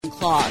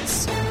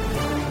clause.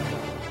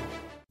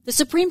 The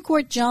Supreme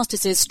Court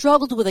justices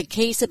struggled with a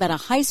case about a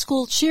high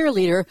school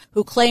cheerleader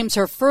who claims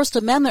her First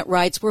Amendment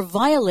rights were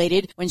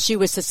violated when she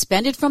was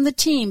suspended from the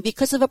team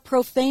because of a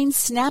profane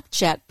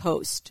Snapchat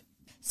post.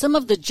 Some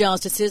of the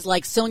justices,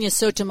 like Sonia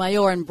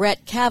Sotomayor and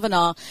Brett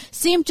Kavanaugh,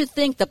 seemed to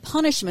think the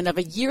punishment of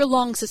a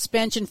year-long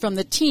suspension from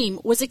the team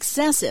was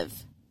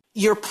excessive.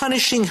 You're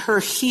punishing her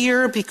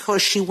here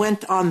because she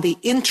went on the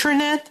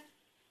internet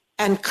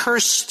and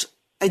cursed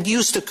and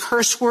used a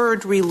curse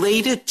word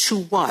related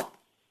to what?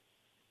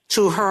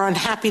 To her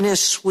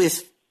unhappiness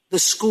with the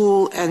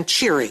school and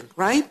cheering,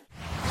 right?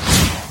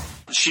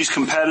 She's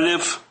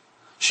competitive.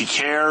 She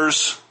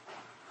cares.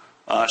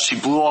 She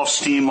blew off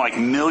steam like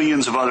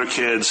millions of other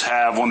kids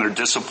have when they're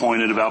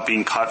disappointed about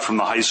being cut from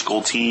the high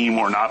school team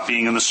or not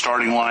being in the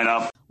starting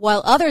lineup.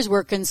 While others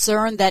were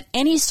concerned that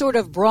any sort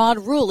of broad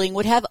ruling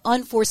would have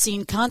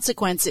unforeseen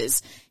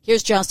consequences.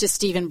 Here's Justice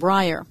Stephen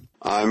Breyer.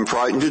 I'm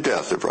frightened to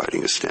death of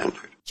writing a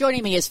standard.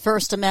 Joining me is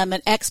First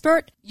Amendment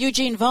expert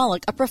Eugene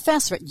Volokh, a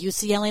professor at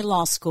UCLA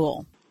Law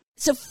School.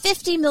 So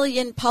 50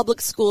 million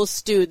public school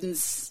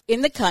students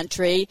in the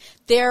country,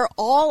 they're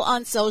all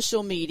on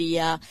social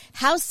media.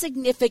 How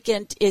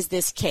significant is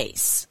this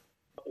case?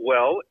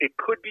 Well, it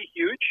could be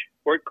huge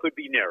or it could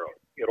be narrow.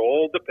 It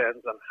all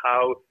depends on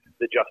how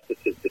the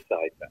justices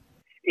decide that.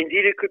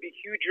 Indeed, it could be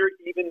huger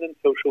even than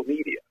social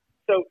media.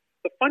 So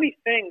the funny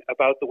thing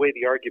about the way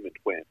the argument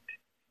went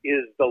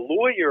is the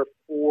lawyer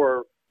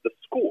for the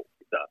school,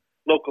 the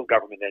local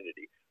government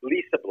entity,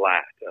 Lisa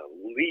Blatt, a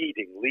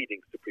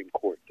leading Supreme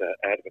Court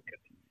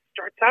advocate,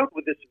 starts out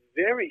with this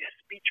very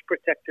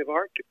speech-protective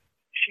argument.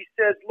 She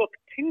says, look,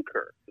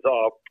 Tinker,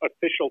 the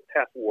official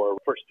test for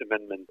First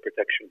Amendment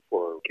protection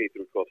for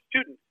K-12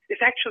 students, is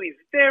actually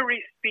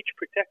very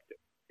speech-protective.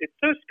 It's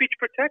so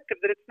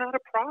speech-protective that it's not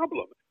a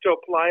problem to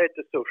apply it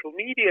to social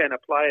media and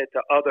apply it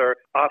to other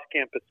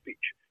off-campus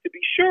speech. To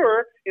be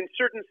sure, in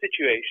certain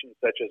situations,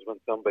 such as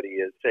when somebody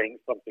is saying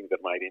something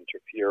that might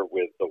interfere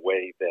with the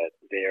way that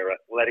their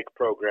athletic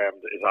program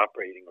is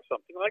operating or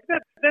something like that,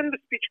 then the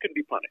speech can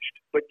be punished.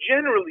 But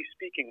generally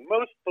speaking,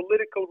 most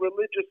political,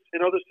 religious,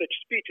 and other such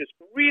speech is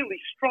really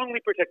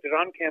strongly protected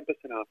on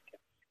campus and off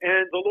campus.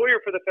 And the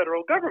lawyer for the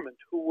federal government,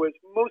 who was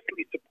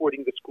mostly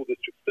supporting the school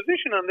district's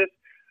position on this,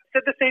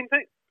 said the same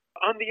thing.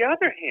 On the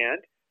other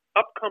hand,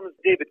 up comes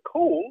David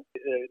Cole,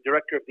 the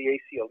director of the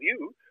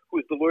ACLU, who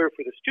is the lawyer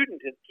for the student,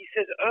 and he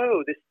says,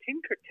 this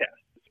Tinker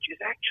test, which is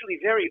actually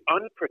very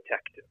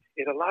unprotective.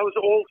 It allows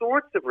all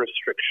sorts of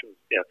restrictions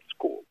at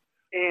school.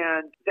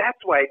 And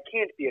that's why it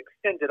can't be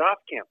extended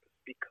off campus,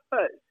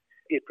 because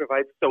it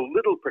provides so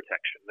little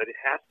protection that it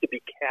has to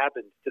be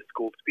cabined to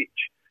school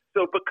speech.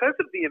 So because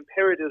of the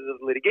imperatives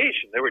of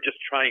litigation, they were just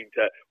trying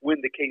to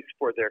win the case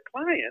for their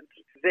clients,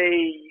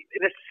 they,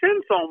 in a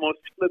sense,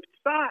 almost flipped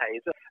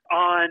sides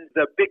on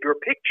the bigger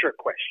picture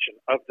question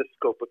of the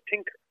scope of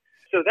Tinker.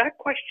 So that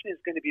question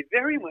is going to be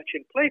very much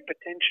in play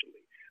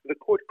potentially. The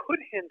court could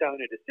hand down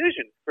a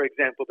decision, for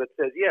example, that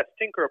says, yes,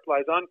 Tinker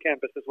applies on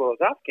campus as well as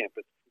off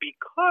campus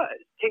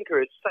because Tinker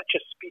is such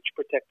a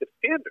speech-protective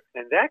standard,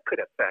 and that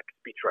could affect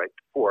speech rights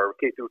for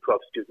K-12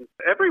 students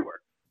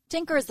everywhere.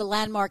 Tinker is the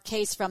landmark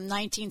case from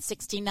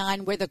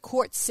 1969 where the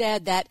court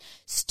said that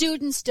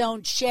students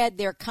don't shed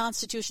their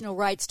constitutional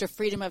rights to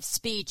freedom of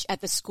speech at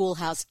the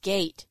schoolhouse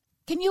gate.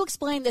 Can you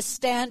explain the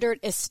standard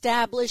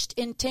established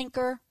in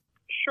Tinker?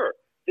 Sure.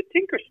 The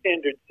Tinker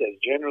standard says,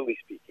 generally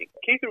speaking,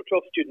 K-12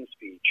 student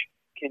speech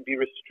can be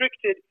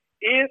restricted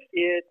if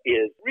it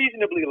is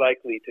reasonably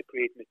likely to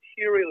create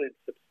material and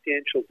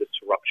substantial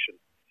disruption.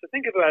 So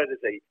think about it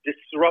as a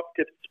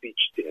disruptive speech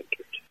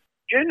standard.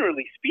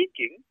 Generally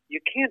speaking, you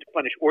can't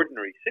punish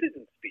ordinary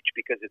citizen speech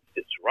because it's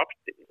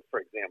disruptive. For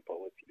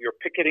example, if you're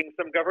picketing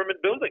some government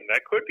building,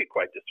 that could be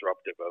quite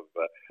disruptive of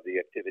the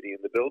activity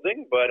in the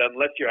building. But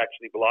unless you're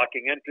actually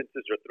blocking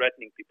entrances or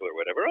threatening people or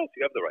whatever else,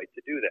 you have the right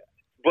to do that.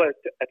 But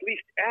at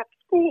least at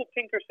school,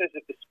 Tinker says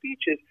if the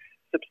speech is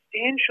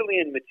substantially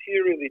and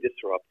materially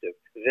disruptive,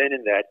 then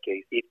in that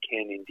case, it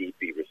can indeed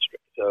be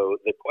restricted. So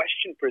the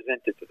question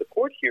presented to the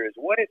court here is,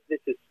 what if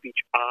this is speech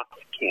off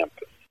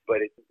campus,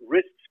 but it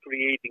risks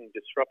creating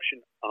disruption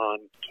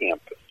on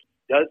campus?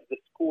 Does the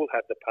school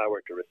have the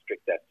power to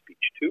restrict that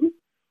speech too?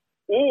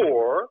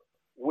 Or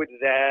would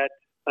that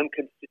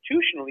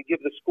unconstitutionally give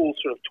the school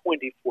sort of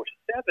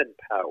 24/7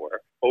 power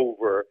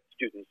over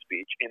student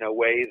speech in a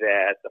way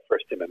that the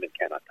First Amendment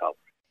cannot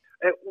tolerate?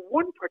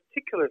 One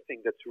particular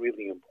thing that's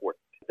really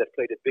important that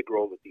played a big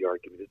role with the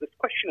argument is this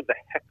question of the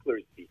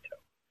heckler's veto.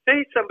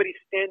 Say somebody's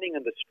standing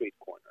on the street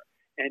corner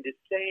and is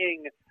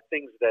saying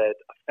things that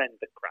offend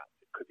the crowd.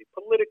 It could be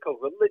political,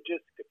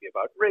 religious, it could be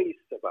about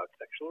race, about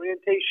sexual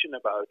orientation,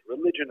 about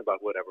religion, about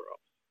whatever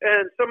else.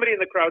 And somebody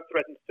in the crowd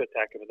threatens to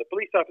attack him, and the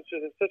police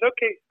officer says,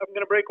 okay, I'm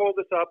going to break all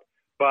this up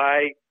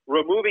by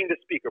removing the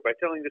speaker, by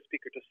telling the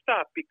speaker to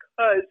stop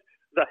because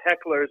the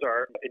hecklers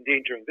are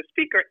endangering the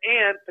speaker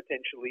and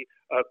potentially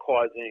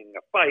causing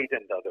a fight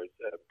and others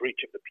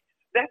breach of the peace.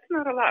 That's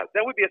not allowed.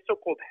 That would be a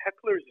so-called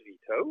heckler's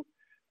veto.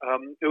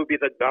 It would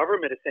be the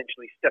government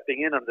essentially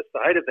stepping in on the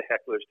side of the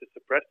hecklers to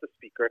suppress the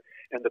speaker tinker,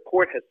 and the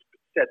court has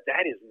said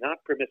that is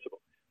not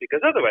permissible,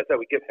 because otherwise that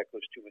would give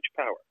hecklers too much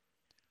power.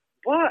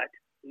 But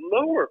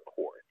lower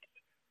courts,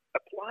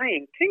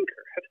 applying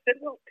tinker, have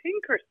said, well,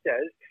 tinker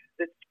says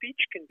that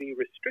speech can be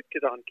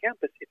restricted on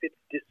campus if it's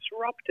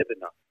disruptive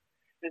enough.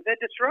 And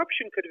that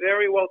disruption could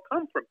very well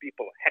come from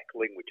people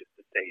heckling, which is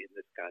to say in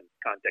this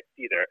context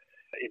either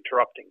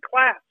interrupting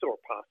class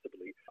or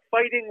possibly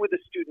fighting with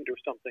a student or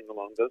something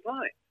along those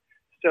lines.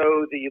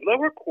 So the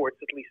lower courts,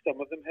 at least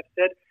some of them, have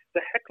said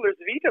the heckler's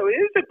veto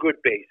is a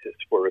good basis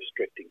for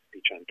restricting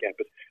speech on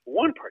campus.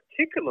 One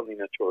particularly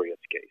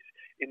notorious case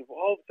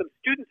involved some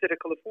students at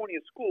a California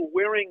school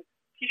wearing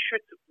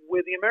T-shirts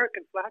with the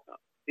American flag on,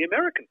 the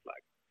American flag.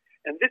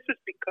 And this is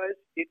because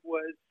it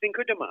was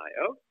Cinco de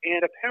Mayo,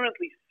 and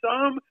apparently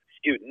some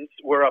students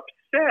were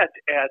upset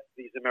at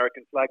these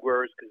American flag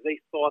wearers because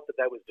they thought that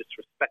that was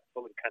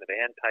disrespectful and kind of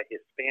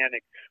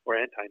anti-Hispanic or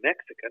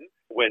anti-Mexican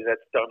when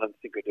that's done on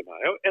Cinco de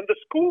Mayo. And the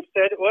school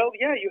said, well,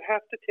 yeah, you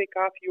have to take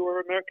off your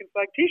American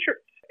flag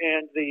T-shirts.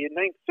 And the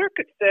Ninth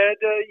Circuit said,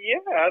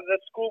 yeah, the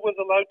school was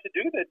allowed to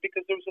do that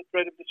because there was a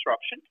threat of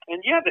disruption.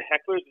 And yeah, the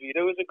heckler's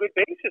veto is a good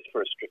basis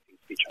for restricting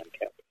speech on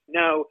campus.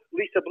 Now,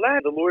 Lisa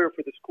Blatt, the lawyer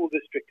for the school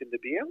district in the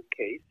BL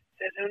case,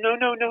 says,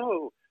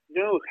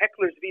 no,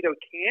 heckler's veto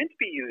can't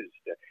be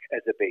used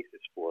as a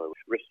basis for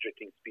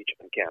restricting speech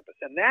on campus.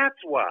 And that's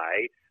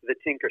why the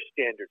Tinker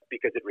standard,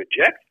 because it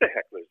rejects the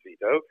heckler's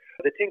veto,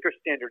 the Tinker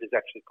standard is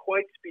actually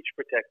quite speech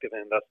protective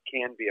and thus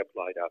can be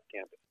applied off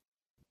campus.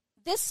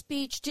 This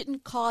speech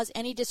didn't cause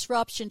any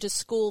disruption to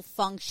school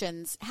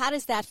functions. How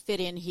does that fit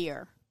in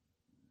here?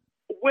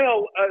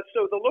 Well,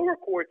 so the lower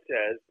court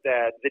says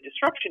that the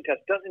disruption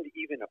test doesn't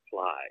even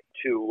apply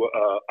to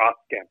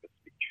off-campus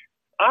speech.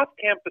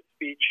 Off-campus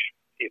speech,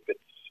 if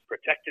it's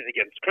protected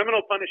against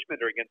criminal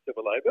punishment or against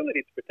civil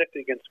liability, it's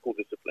protected against school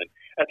discipline,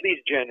 at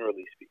least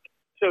generally speaking.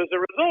 So as a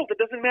result,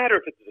 it doesn't matter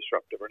if it's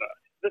disruptive or not.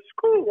 The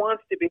school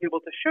wants to be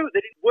able to show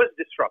that it was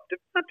disruptive,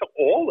 not to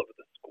all of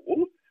the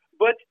school,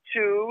 but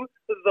to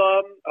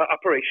the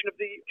operation of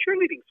the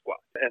cheerleading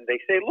squad. And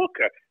they say, look,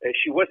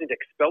 she wasn't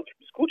expelled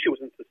from school. She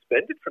wasn't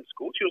suspended from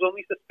school. She was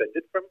only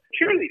suspended from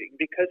cheerleading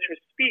because her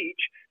speech,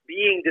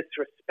 being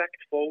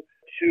disrespectful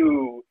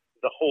to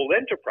the whole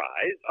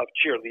enterprise of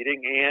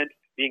cheerleading and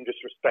being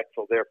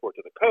disrespectful, therefore,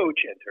 to the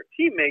coach and her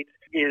teammates,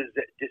 is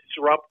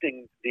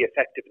disrupting the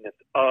effectiveness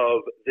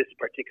of this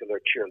particular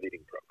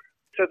cheerleading program.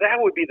 So that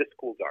would be the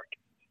school's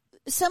argument.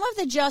 Some of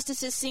the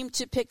justices seem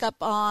to pick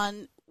up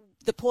on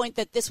the point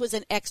that this was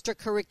an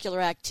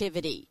extracurricular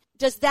activity.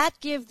 Does that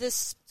give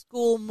this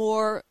school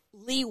more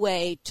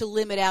leeway to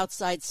limit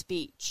outside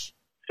speech?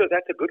 So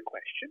that's a good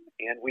question,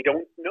 and we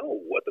don't know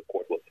what the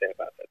court will say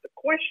about that. The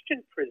question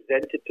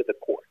presented to the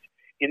court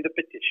in the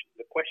petition,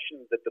 the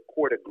question that the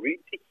court agreed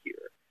to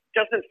hear,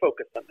 doesn't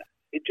focus on that.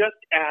 It just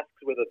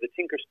asks whether the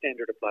Tinker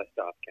standard applies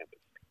to off-campus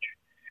speech.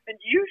 And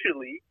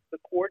usually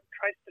the court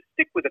tries to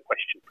stick with the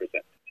question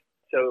presented.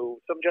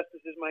 So some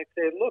justices might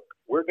say, look,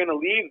 we're going to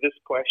leave this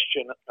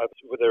question of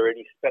whether there are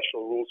any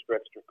special rules for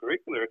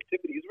extracurricular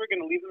activities, we're going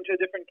to leave them to a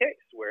different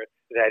case where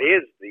that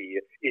is the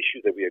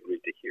issue that we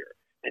agreed to hear.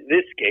 In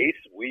this case,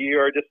 we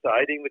are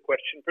deciding the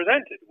question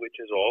presented,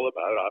 which is all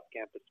about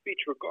off-campus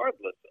speech,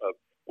 regardless of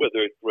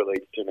whether it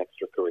relates to an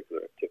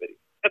extracurricular activity.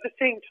 At the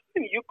same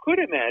time, you could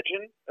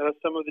imagine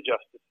some of the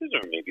justices,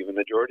 or maybe even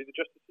the majority of the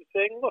justices,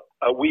 saying, look,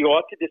 we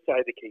ought to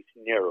decide the case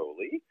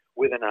narrowly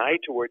with an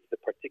eye towards the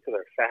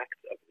particular facts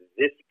of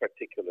this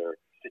particular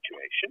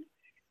situation.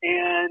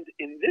 And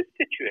in this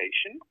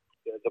situation,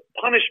 the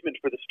punishment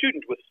for the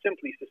student was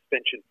simply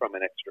suspension from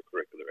an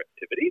extracurricular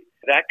activity.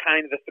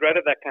 The threat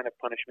of that kind of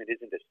punishment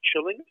isn't as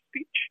chilling of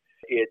speech.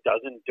 It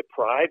doesn't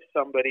deprive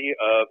somebody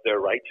of their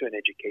right to an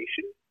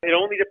education. It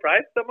only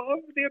deprives them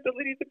of the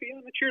ability to be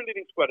on the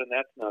cheerleading squad, and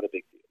that's not a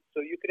big deal. So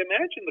you could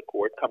imagine the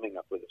court coming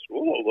up with this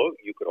rule, although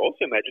you could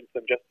also imagine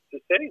some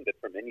justices saying that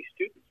for many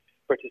students,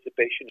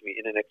 participation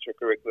in an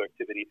extracurricular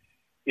activity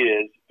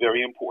is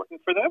very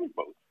important for them,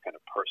 both kind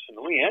of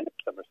personally and in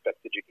some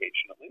respects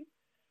educationally.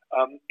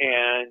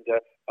 And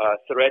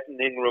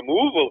threatening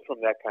removal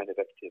from that kind of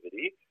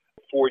activity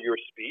for your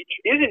speech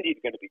is indeed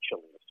going to be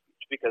chilling of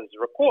speech. Because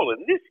recall,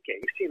 in this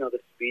case,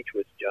 the speech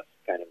was just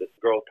kind of this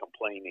girl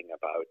complaining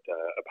about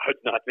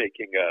not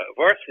making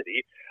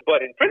varsity.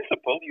 But in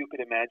principle, you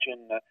could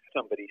imagine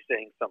somebody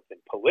saying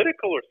something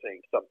political or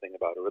saying something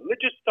about a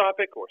religious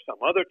topic or some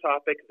other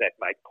topic that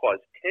might cause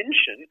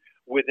tension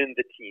within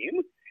the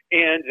team.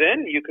 And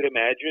then you could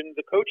imagine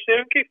the coach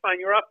saying, okay, fine,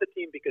 you're off the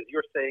team because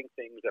you're saying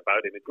things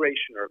about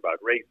immigration or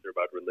about race or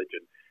about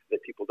religion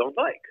that people don't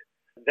like.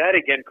 That,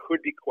 again,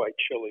 could be quite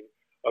chilling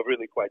of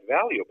really quite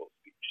valuable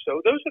speech. So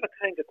those are the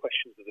kinds of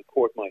questions that the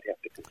court might have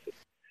to consider.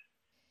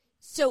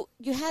 So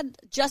you had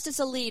Justice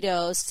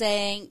Alito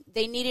saying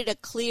they needed a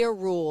clear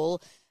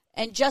rule,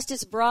 and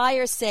Justice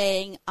Breyer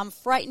saying, I'm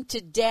frightened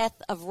to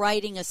death of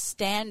writing a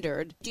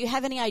standard. Do you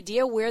have any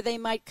idea where they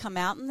might come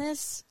out in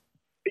this?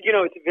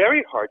 It's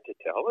very hard to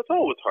tell. It's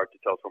always hard to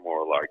tell from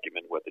oral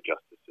argument what the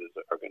justices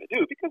are going to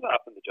do, because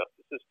often the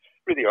justices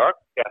really are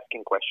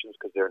asking questions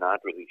because they're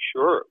not really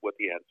sure what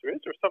the answer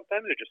is, or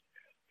sometimes they're just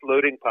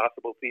floating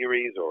possible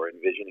theories or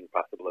envisioning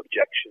possible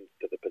objections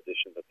to the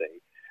position that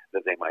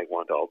they might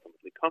want to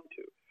ultimately come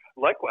to.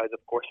 Likewise,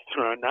 of course,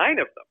 there are 9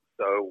 of them.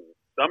 So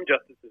some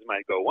justices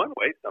might go one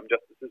way, some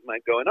justices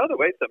might go another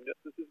way, some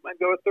justices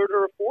might go a third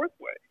or a fourth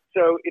way.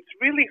 So it's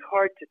really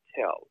hard to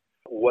tell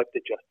what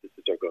the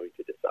justices are going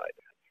to decide.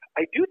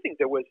 I do think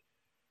there was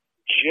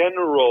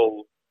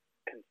general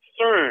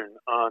concern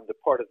on the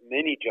part of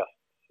many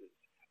justices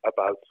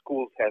about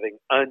schools having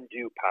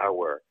undue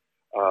power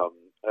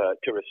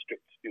to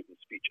restrict student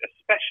speech,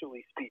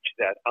 especially speech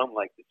that,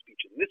 unlike the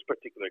speech in this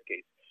particular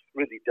case,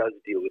 really does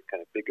deal with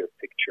kind of bigger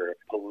picture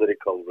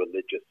political,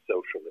 religious,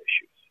 social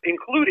issues,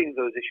 including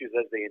those issues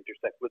as they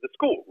intersect with the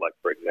school, like,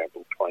 for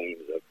example,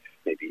 claims of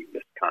maybe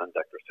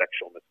misconduct or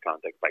sexual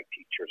misconduct by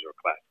teachers or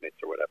classmates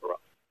or whatever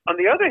else. On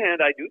the other hand,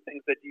 I do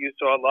think that you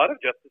saw a lot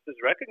of justices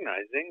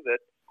recognizing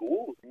that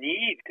schools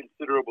need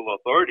considerable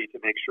authority to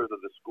make sure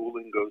that the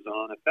schooling goes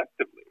on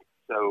effectively.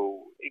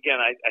 So,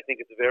 again, I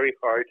think it's very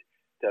hard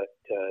to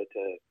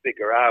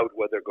figure out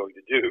what they're going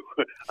to do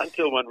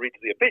until one reads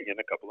the opinion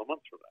a couple of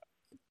months from now.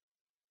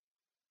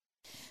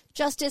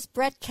 Justice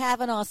Brett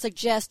Kavanaugh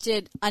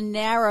suggested a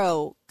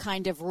narrow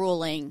kind of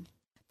ruling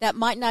that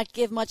might not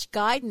give much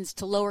guidance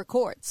to lower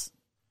courts.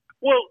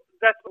 Well,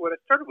 that's what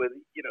I started with.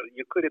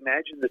 You could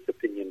imagine this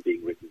opinion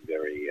being written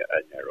very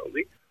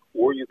narrowly,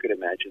 or you could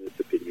imagine this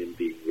opinion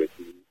being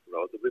written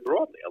relatively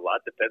broadly. A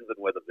lot depends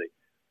on whether the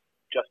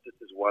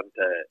justices want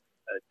to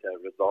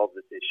resolve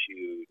this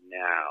issue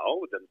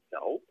now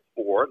themselves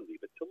or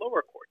leave it to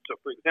lower courts. So,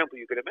 for example,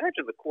 you could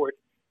imagine the court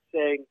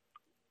saying,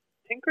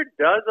 Tinker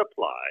does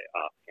apply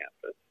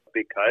off-campus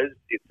because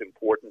it's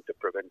important to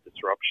prevent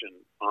disruption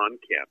on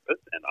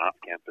campus, and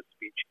off-campus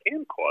speech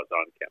can cause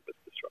on-campus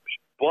disruption.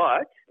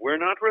 But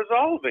we're not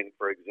resolving,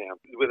 for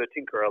example, whether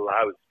Tinker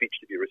allows speech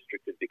to be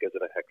restricted because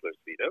of a heckler's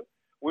veto.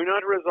 We're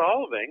not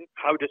resolving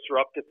how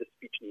disruptive the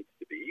speech needs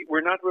to be.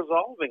 We're not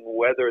resolving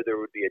whether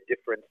there would be a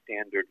different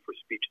standard for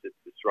speech that's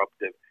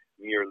disruptive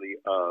merely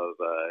of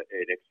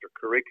an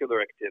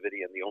extracurricular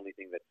activity, and the only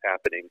thing that's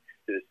happening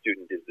to the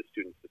student is the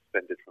student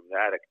suspended from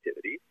that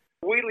activity.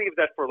 We leave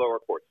that for lower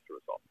courts to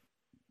resolve.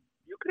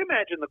 You could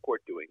imagine the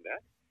court doing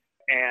that.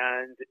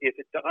 And if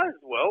it does,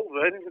 well,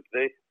 then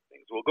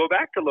things will go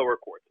back to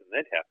lower courts, and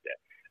they'd have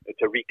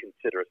to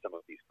reconsider some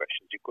of these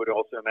questions. You could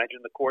also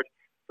imagine the court,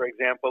 for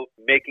example,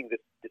 making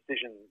this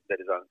decision that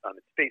is on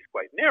its face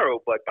quite narrow,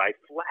 but by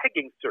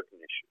flagging certain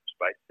issues,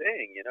 by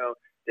saying,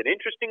 it's an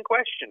interesting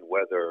question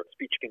whether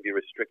speech can be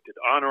restricted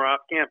on or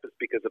off campus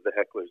because of the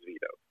heckler's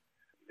veto.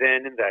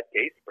 Then in that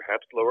case,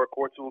 perhaps lower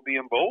courts will be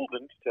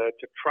emboldened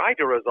to try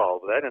to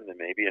resolve that, and then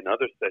maybe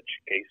another such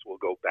case will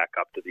go back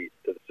up to the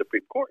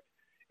Supreme Court.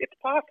 It's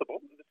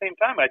possible. At the same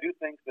time, I do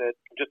think that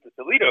Justice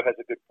Alito has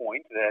a good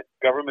point that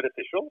government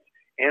officials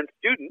and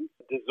students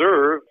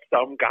deserve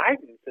some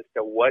guidance as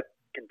to what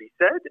can be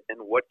said and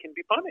what can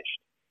be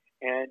punished.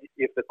 And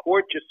if the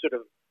court just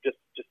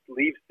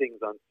leaves things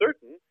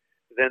uncertain,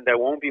 then there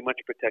won't be much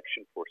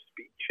protection for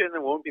speech, and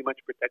there won't be much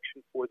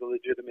protection for the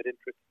legitimate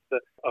interests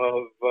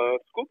of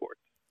school boards.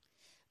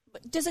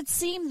 Does it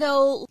seem,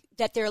 though,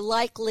 that they're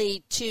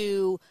likely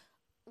to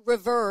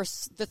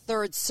reverse the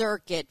Third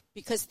Circuit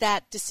because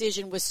that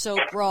decision was so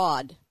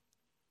broad?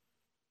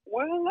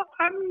 Well,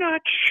 I'm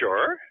not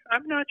sure.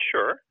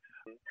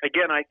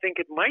 Again, I think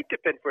it might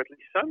depend for at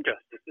least some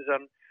justices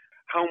on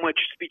how much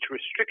speech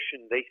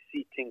restriction they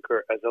see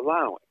Tinker as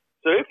allowing.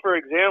 So if, for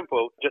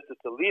example, Justice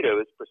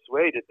Alito is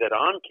persuaded that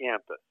on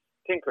campus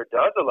Tinker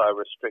does allow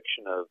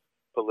restriction of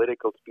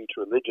political speech,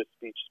 religious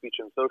speech,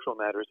 speech on social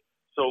matters,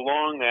 so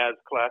long as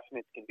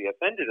classmates can be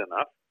offended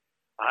enough,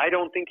 I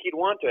don't think he'd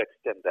want to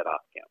extend that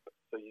off campus.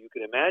 So you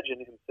could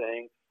imagine him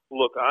saying,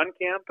 look, on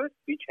campus,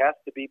 speech has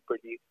to be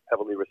pretty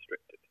heavily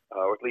restricted,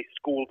 or at least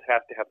schools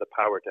have to have the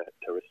power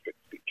to restrict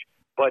speech.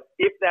 But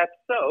if that's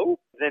so,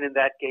 then in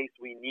that case,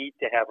 we need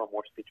to have a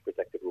more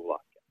speech-protected rule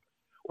off campus.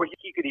 Or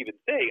he could even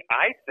say,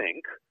 I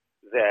think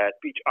that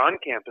speech on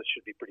campus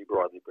should be pretty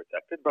broadly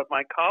protected, but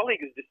my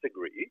colleagues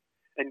disagree.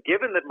 And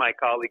given that my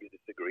colleagues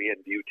disagree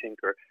and view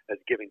Tinker as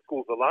giving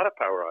schools a lot of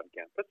power on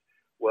campus,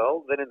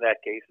 well, then in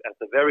that case, at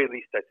the very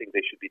least, I think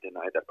they should be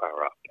denied that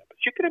power off campus.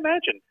 You can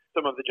imagine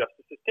some of the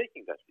justices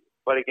taking that view.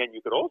 But again,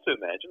 you could also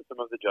imagine some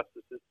of the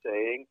justices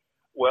saying,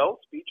 well,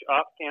 speech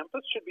off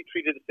campus should be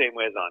treated the same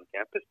way as on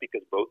campus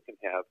because both can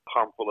have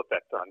harmful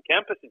effects on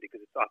campus and because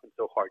it's often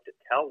so hard to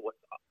tell what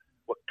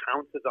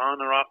counts as on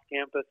or off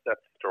campus.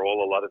 After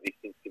all, a lot of these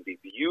things can be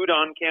viewed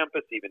on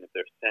campus, even if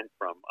they're sent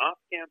from off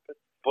campus.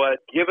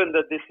 But given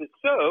that this is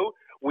so,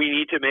 we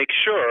need to make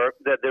sure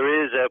that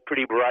there is a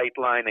pretty bright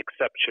line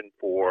exception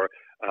for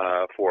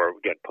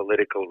again,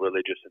 political,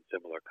 religious, and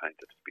similar kinds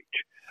of speech.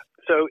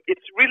 So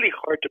it's really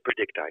hard to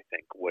predict, I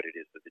think, what it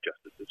is that the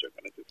justices are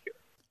going to do here.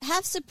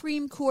 Have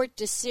Supreme Court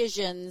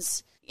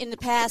decisions in the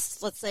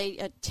past, let's say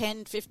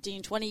 10,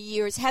 15, 20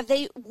 years, have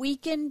they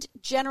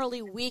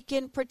generally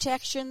weakened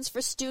protections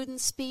for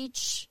student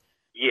speech?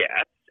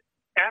 Yes.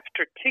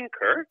 After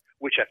Tinker,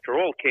 which after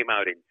all came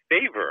out in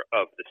favor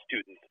of the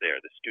students there,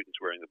 the students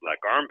wearing the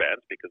black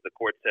armbands, because the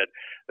court said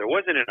there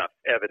wasn't enough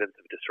evidence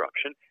of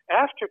disruption.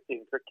 After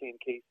Tinker came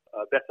case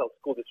Bethel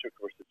School District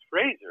versus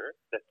Fraser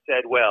that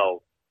said,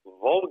 well,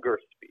 vulgar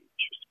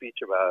speech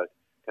about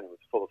kind of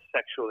full of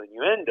sexual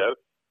innuendo,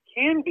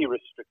 can be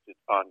restricted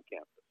on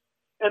campus.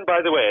 And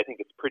by the way, I think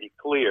it's pretty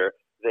clear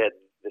that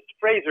this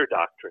Fraser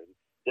doctrine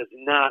does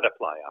not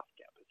apply off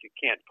campus. You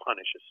can't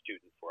punish a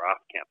student for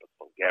off-campus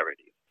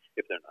vulgarities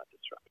if they're not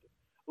disruptive.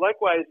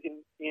 Likewise,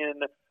 in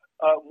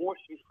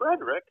Morse v.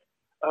 Frederick,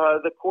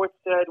 the court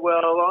said,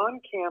 well,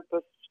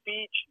 on-campus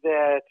speech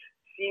that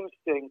seems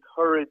to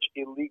encourage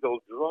illegal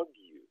drug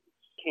use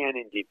can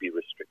indeed be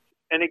restricted.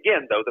 And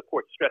again, though, the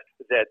court stressed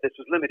that this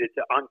was limited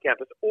to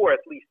on-campus or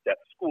at least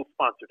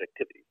school-sponsored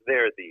activities.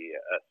 There, the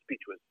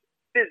speech was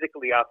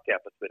physically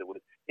off-campus, but it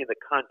was in the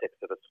context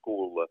of a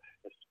school,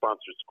 a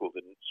sponsored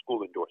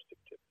school-endorsed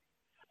activity.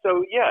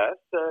 So, yes,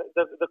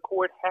 the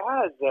court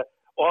has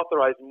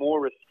authorized more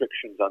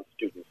restrictions on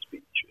student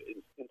speech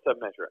in some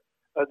measure.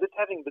 This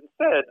having been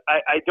said,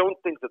 I don't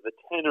think that the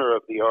tenor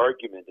of the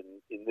argument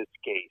in this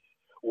case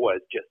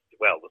was just,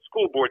 well, the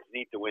school boards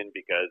need to win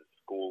because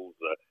schools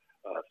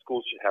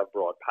should have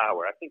broad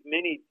power. I think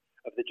many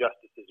of the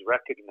justices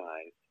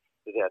recognized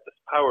that the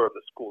power of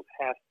the schools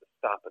has to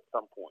stop at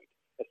some point,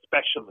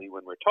 especially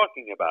when we're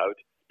talking about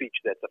speech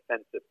that's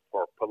offensive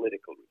for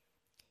political reasons.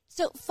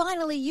 So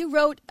finally, you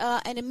wrote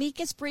an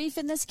amicus brief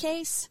in this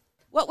case.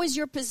 What was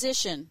your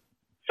position?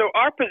 So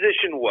our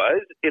position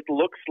was, it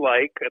looks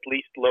like at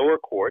least lower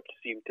courts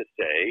seem to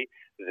say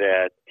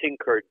that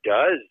Tinker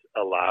does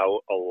allow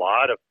a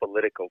lot of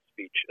political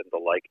speech and the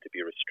like to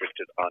be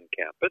restricted on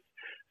campus,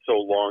 so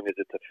long as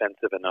it's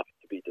offensive enough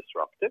to be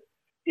disruptive.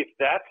 If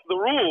that's the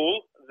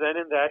rule, then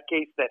in that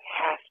case, that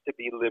has to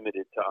be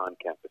limited to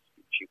on-campus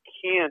speech. You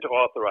can't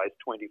authorize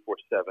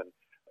 24/7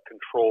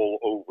 control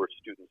over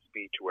student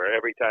speech, where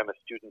every time a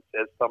student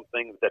says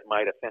something that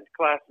might offend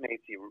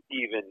classmates,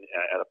 even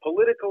at a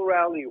political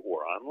rally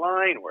or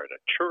online or at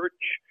a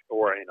church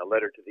or in a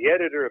letter to the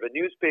editor of a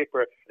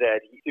newspaper, that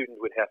the student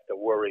would have to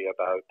worry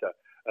about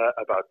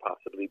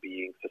possibly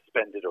being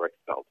suspended or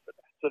expelled for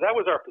that. So that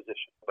was our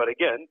position. But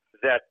again,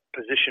 that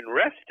position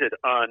rested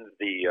on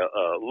the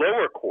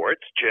lower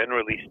courts,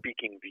 generally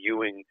speaking,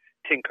 viewing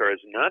Tinker as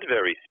not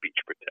very speech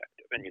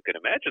protective. And you can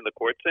imagine the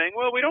court saying,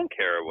 well, we don't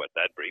care what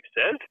that brief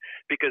says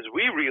because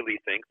we really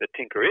think that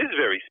Tinker is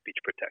very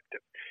speech protective.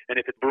 And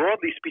if it's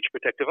broadly speech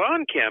protective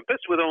on campus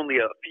with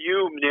only a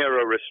few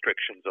narrow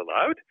restrictions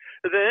allowed,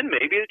 then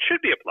maybe it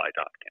should be applied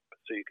off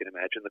campus. So you can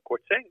imagine the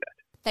court saying that.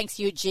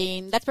 Thanks,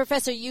 Eugene. That's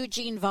Professor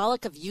Eugene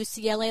Volokh of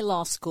UCLA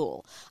Law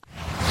School.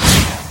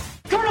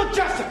 Colonel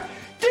Jessup,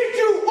 did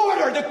you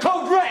order the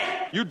code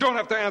red? You don't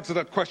have to answer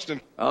that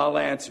question. I'll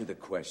answer the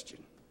question.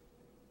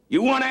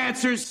 You want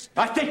answers?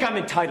 I think I'm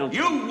entitled to.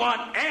 You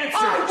want answers?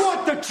 I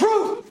want the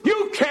truth!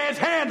 You can't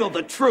handle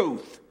the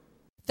truth!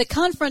 The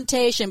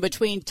confrontation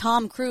between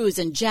Tom Cruise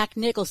and Jack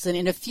Nicholson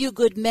in A Few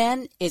Good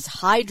Men is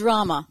high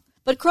drama.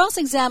 But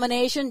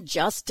cross-examination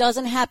just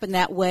doesn't happen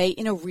that way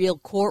in a real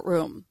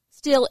courtroom.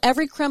 Still,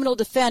 every criminal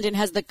defendant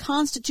has the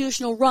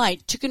constitutional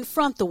right to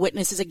confront the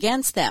witnesses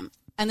against them.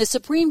 And the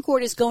Supreme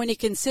Court is going to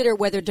consider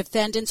whether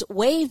defendants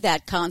waive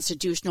that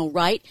constitutional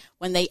right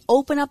when they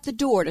open up the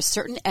door to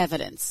certain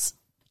evidence.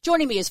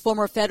 Joining me is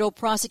former federal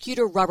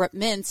prosecutor Robert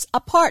Mintz,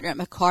 a partner at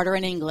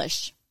McCarter &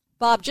 English.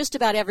 Bob, just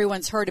about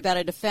everyone's heard about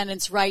a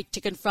defendant's right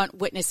to confront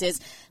witnesses,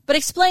 but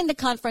explain the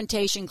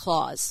confrontation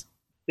clause.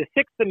 The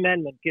Sixth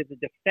Amendment gives a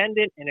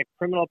defendant in a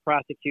criminal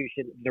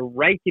prosecution the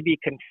right to be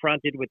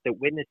confronted with the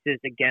witnesses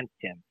against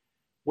him.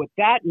 What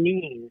that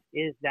means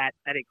is that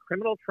at a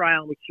criminal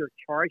trial in which you're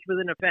charged with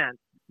an offense,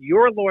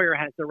 your lawyer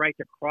has the right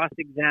to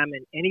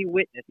cross-examine any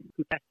witness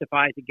who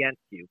testifies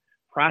against you.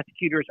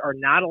 Prosecutors are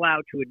not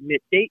allowed to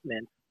admit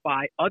statements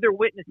by other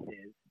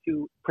witnesses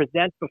to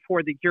present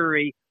before the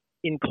jury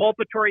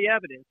inculpatory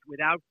evidence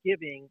without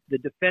giving the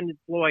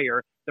defendant's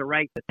lawyer the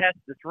right to test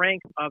the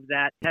strength of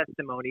that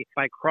testimony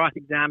by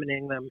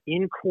cross-examining them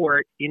in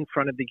court in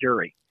front of the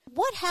jury.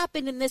 What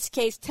happened in this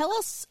case? Tell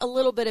us a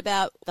little bit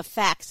about the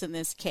facts in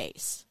this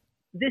case.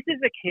 This is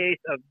a case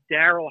of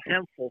Darrell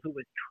Hemphill, who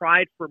was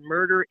tried for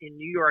murder in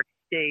New York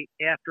State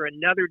after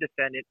another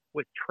defendant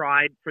was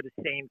tried for the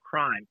same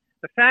crime.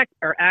 The facts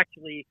are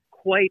actually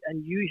quite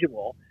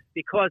unusual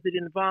because it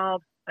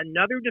involves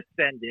another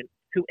defendant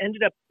who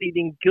ended up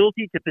pleading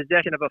guilty to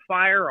possession of a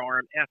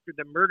firearm after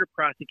the murder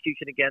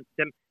prosecution against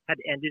him had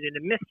ended in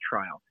a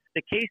mistrial.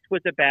 The case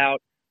was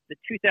about the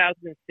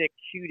 2006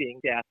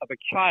 shooting death of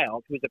a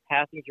child who was a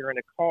passenger in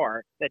a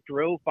car that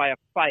drove by a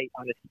fight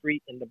on a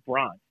street in the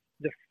Bronx.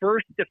 The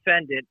first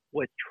defendant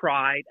was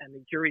tried, and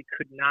the jury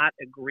could not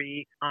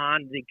agree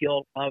on the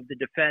guilt of the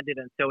defendant,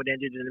 and so it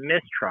ended in a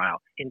mistrial.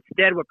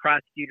 Instead, what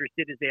prosecutors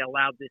did is they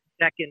allowed this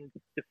second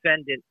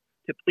defendant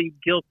to plead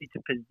guilty to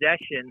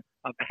possession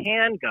of a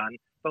handgun,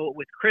 but what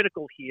was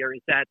critical here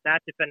is that that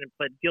defendant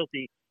pled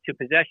guilty to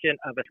possession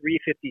of a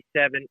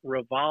 .357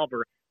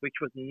 revolver, which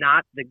was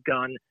not the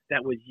gun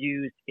that was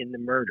used in the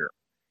murder.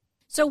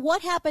 So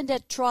what happened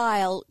at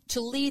trial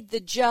to lead the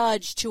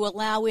judge to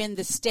allow in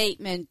the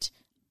statement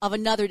of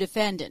another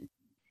defendant?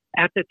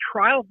 At the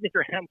trial of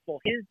Mr. Hemphill,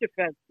 his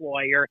defense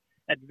lawyer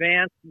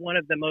advanced one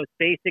of the most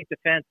basic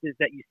defenses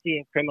that you see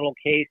in criminal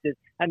cases,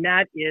 and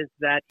that is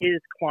that his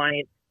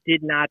client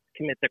did not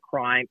commit the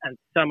crime and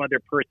some other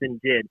person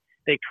did.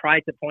 They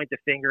tried to point the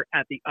finger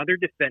at the other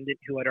defendant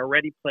who had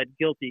already pled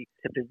guilty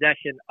to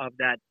possession of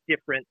that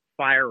different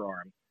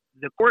firearm.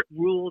 The court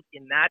ruled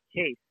in that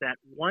case that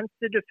once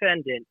the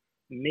defendant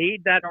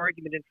made that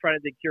argument in front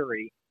of the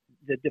jury,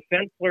 the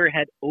defense lawyer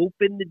had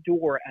opened the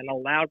door and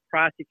allowed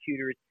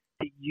prosecutors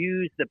to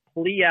use the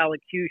plea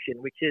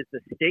allocution, which is the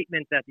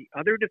statement that the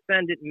other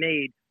defendant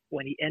made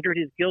when he entered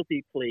his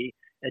guilty plea,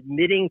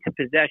 admitting to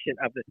possession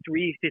of the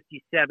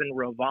 .357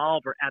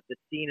 revolver at the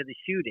scene of the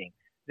shooting.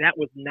 That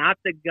was not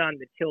the gun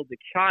that killed the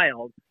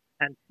child,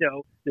 and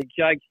so the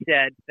judge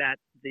said that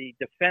the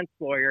defense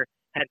lawyer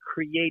had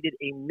created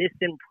a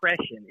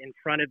misimpression in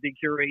front of the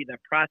jury that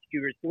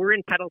prosecutors were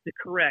entitled to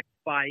correct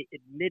by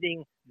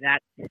admitting that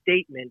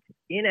statement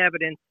in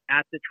evidence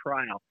at the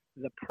trial.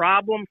 The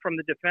problem from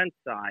the defense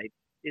side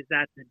is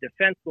that the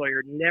defense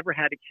lawyer never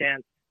had a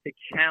chance to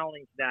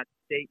challenge that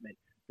statement.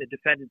 The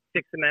defendant's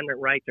Sixth Amendment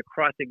right to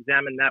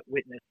cross-examine that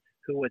witness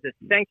who was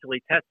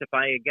essentially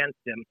testifying against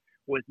him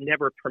was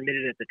never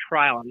permitted at the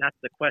trial, and that's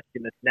the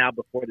question that's now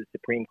before the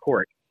Supreme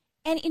Court.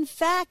 And in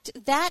fact,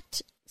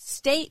 that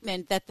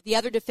statement that the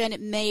other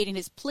defendant made in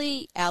his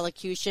plea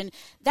allocution,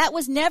 that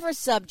was never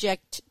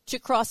subject to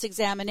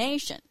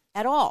cross-examination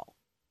at all.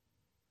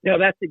 No,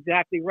 that's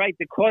exactly right.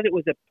 Because it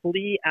was a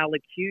plea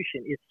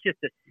allocution, it's just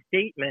a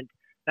statement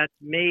that's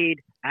made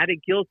at a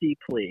guilty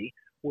plea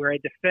where a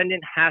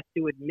defendant has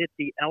to admit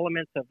the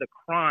elements of the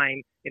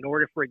crime in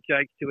order for a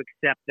judge to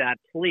accept that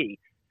plea.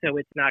 So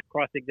it's not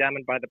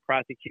cross-examined by the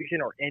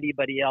prosecution or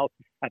anybody else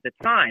at the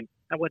time.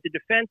 And what the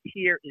defense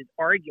here is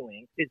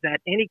arguing is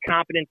that any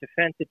competent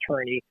defense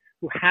attorney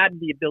who had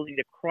the ability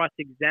to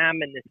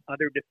cross-examine this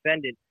other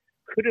defendant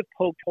could have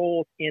poked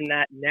holes in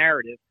that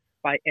narrative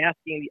by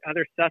asking the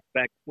other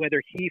suspect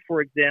whether he,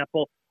 for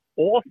example,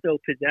 also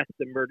possessed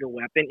the murder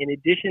weapon in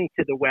addition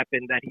to the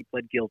weapon that he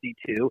pled guilty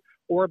to,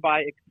 or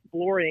by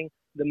exploring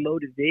the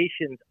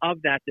motivations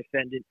of that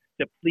defendant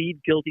to plead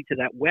guilty to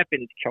that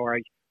weapons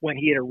charge when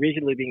he had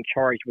originally been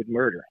charged with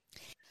murder.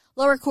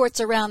 Lower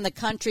courts around the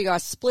country are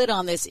split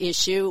on this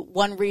issue,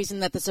 one reason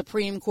that the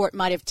Supreme Court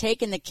might have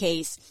taken the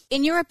case.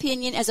 In your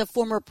opinion, as a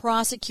former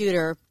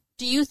prosecutor,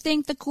 do you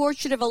think the court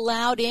should have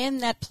allowed in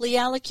that plea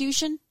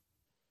allocution?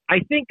 I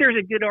think there's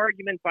a good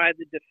argument by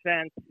the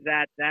defense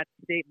that that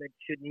statement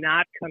should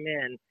not come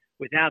in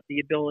without the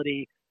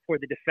ability for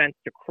the defense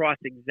to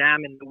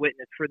cross-examine the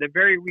witness for the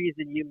very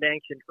reason you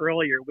mentioned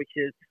earlier, which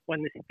is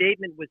when the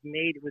statement was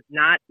made, it was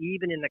not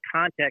even in the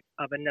context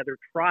of another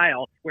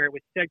trial where it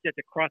was subject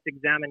to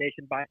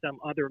cross-examination by some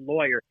other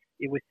lawyer.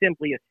 It was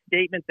simply a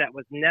statement that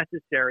was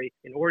necessary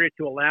in order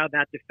to allow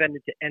that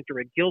defendant to enter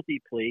a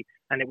guilty plea,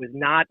 and it was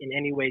not in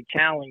any way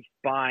challenged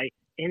by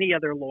any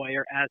other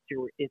lawyer as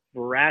to its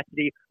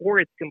veracity or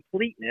its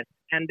completeness.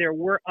 And there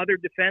were other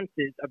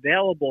defenses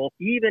available,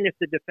 even if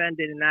the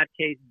defendant in that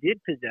case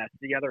did possess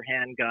the other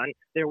handgun.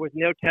 There was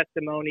no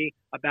testimony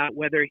about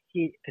whether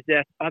he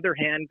possessed other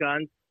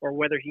handguns or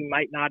whether he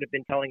might not have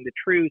been telling the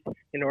truth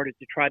in order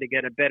to try to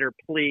get a better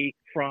plea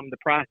from the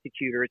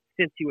prosecutors,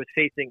 since he was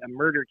facing a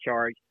murder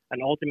charge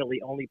and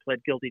ultimately only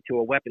pled guilty to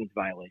a weapons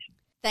violation.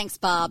 Thanks,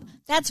 Bob.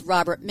 That's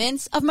Robert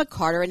Mintz of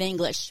McCarter and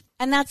English.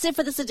 And that's it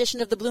for this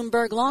edition of the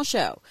Bloomberg Law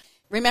Show.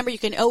 Remember, you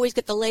can always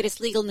get the latest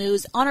legal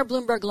news on our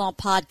Bloomberg Law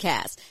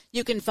podcast.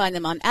 You can find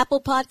them on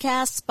Apple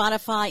Podcasts,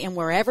 Spotify, and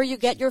wherever you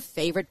get your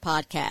favorite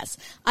podcasts.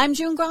 I'm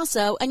June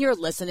Grosso, and you're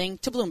listening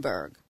to Bloomberg.